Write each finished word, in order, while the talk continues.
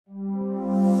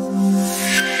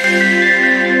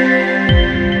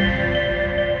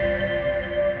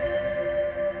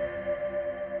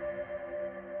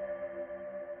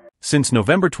Since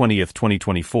November 20,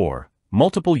 2024,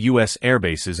 multiple U.S.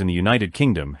 airbases in the United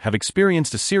Kingdom have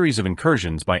experienced a series of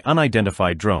incursions by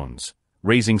unidentified drones,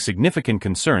 raising significant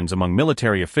concerns among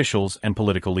military officials and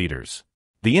political leaders.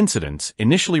 The incidents,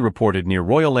 initially reported near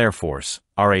Royal Air Force,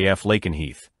 RAF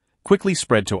Lakenheath, quickly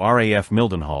spread to RAF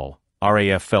Mildenhall,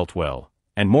 RAF Fairford,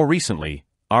 and more recently,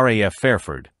 RAF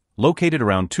Fairford, located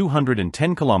around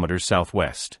 210 kilometers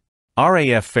southwest.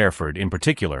 RAF Fairford, in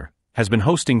particular, has been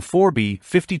hosting 4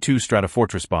 B-52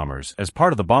 Stratofortress bombers as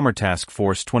part of the Bomber Task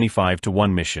Force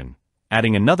 25-1 mission,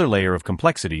 adding another layer of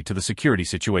complexity to the security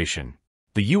situation.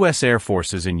 The U.S. Air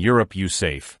Forces in Europe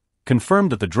USAF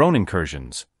confirmed that the drone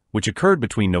incursions, which occurred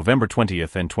between November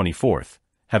 20th and 24th,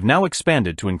 have now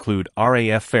expanded to include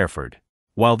RAF Fairford.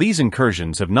 While these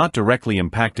incursions have not directly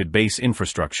impacted base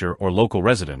infrastructure or local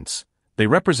residents, they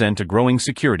represent a growing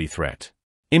security threat.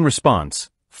 In response,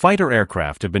 fighter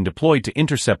aircraft have been deployed to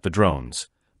intercept the drones,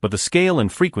 but the scale and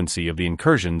frequency of the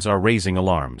incursions are raising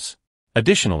alarms.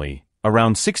 Additionally,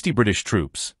 around 60 British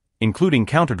troops, including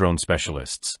counter-drone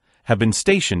specialists, have been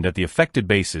stationed at the affected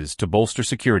bases to bolster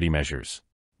security measures.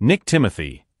 Nick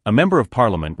Timothy, a member of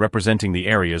Parliament representing the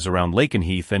areas around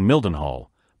Lakenheath and Mildenhall,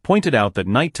 pointed out that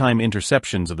nighttime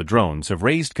interceptions of the drones have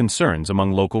raised concerns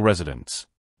among local residents.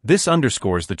 This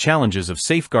underscores the challenges of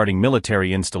safeguarding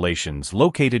military installations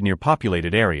located near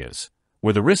populated areas,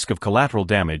 where the risk of collateral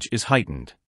damage is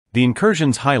heightened. The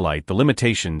incursions highlight the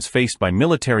limitations faced by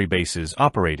military bases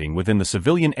operating within the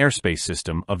civilian airspace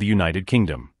system of the United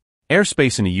Kingdom.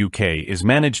 Airspace in the UK is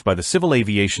managed by the Civil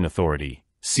Aviation Authority,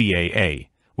 CAA,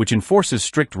 which enforces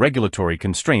strict regulatory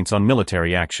constraints on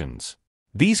military actions.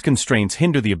 These constraints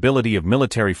hinder the ability of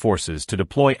military forces to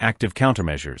deploy active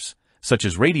countermeasures, such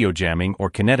as radio jamming or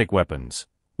kinetic weapons,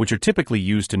 which are typically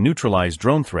used to neutralize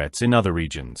drone threats in other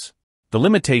regions. The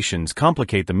limitations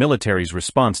complicate the military's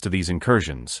response to these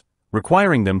incursions,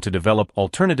 requiring them to develop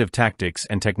alternative tactics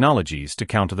and technologies to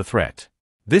counter the threat.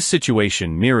 This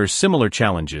situation mirrors similar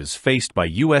challenges faced by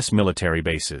U.S. military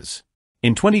bases.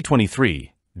 In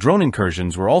 2023, drone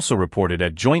incursions were also reported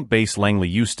at Joint Base Langley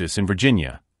Eustis in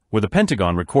Virginia, where the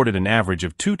Pentagon recorded an average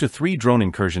of 2 to 3 drone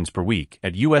incursions per week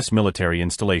at U.S. military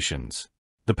installations.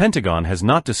 The Pentagon has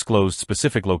not disclosed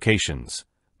specific locations,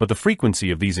 but the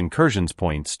frequency of these incursions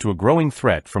points to a growing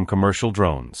threat from commercial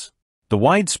drones. The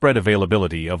widespread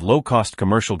availability of low-cost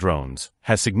commercial drones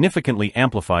has significantly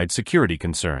amplified security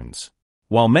concerns.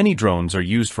 While many drones are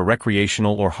used for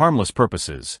recreational or harmless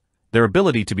purposes, their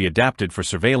ability to be adapted for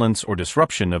surveillance or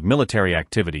disruption of military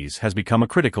activities has become a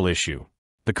critical issue.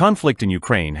 The conflict in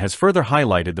Ukraine has further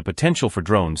highlighted the potential for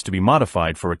drones to be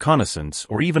modified for reconnaissance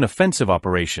or even offensive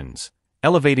operations,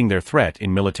 elevating their threat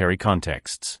in military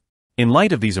contexts. In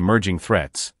light of these emerging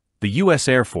threats, the U.S.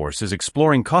 Air Force is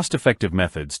exploring cost-effective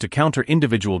methods to counter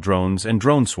individual drones and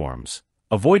drone swarms,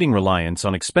 avoiding reliance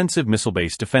on expensive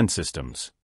missile-based defense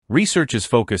systems. Research is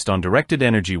focused on directed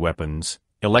energy weapons,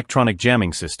 electronic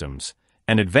jamming systems,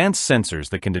 and advanced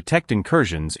sensors that can detect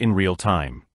incursions in real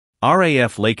time.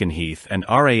 RAF Lakenheath and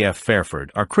RAF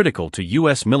Fairford are critical to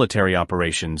U.S. military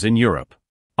operations in Europe.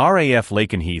 RAF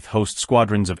Lakenheath hosts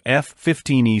squadrons of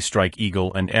F-15E Strike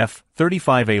Eagle and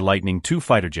F-35A Lightning II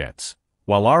fighter jets,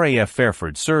 while RAF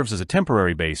Fairford serves as a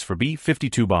temporary base for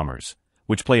B-52 bombers,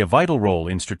 which play a vital role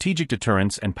in strategic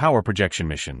deterrence and power projection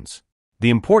missions. The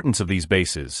importance of these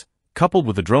bases, coupled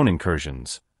with the drone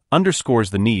incursions, underscores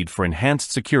the need for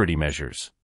enhanced security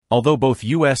measures. Although both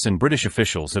U.S. and British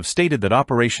officials have stated that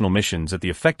operational missions at the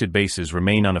affected bases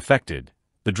remain unaffected,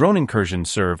 the drone incursions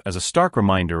serve as a stark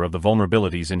reminder of the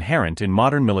vulnerabilities inherent in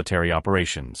modern military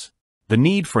operations. The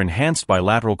need for enhanced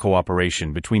bilateral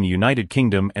cooperation between the United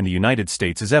Kingdom and the United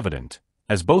States is evident,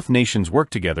 as both nations work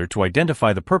together to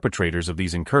identify the perpetrators of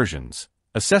these incursions,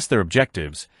 assess their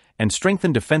objectives, and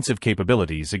strengthen defensive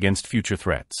capabilities against future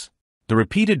threats. The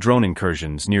repeated drone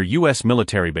incursions near U.S.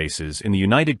 military bases in the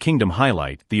United Kingdom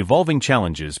highlight the evolving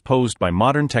challenges posed by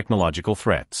modern technological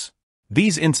threats.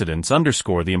 These incidents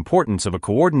underscore the importance of a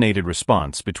coordinated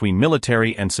response between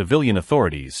military and civilian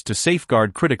authorities to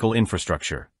safeguard critical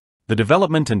infrastructure. The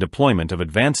development and deployment of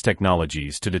advanced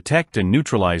technologies to detect and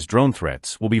neutralize drone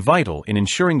threats will be vital in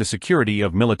ensuring the security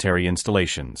of military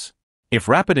installations. If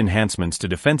rapid enhancements to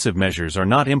defensive measures are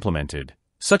not implemented,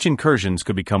 such incursions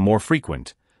could become more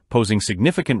frequent, posing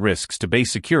significant risks to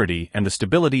base security and the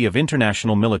stability of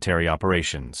international military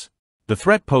operations. The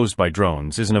threat posed by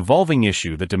drones is an evolving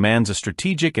issue that demands a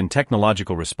strategic and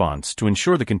technological response to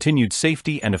ensure the continued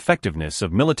safety and effectiveness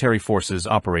of military forces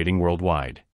operating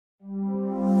worldwide.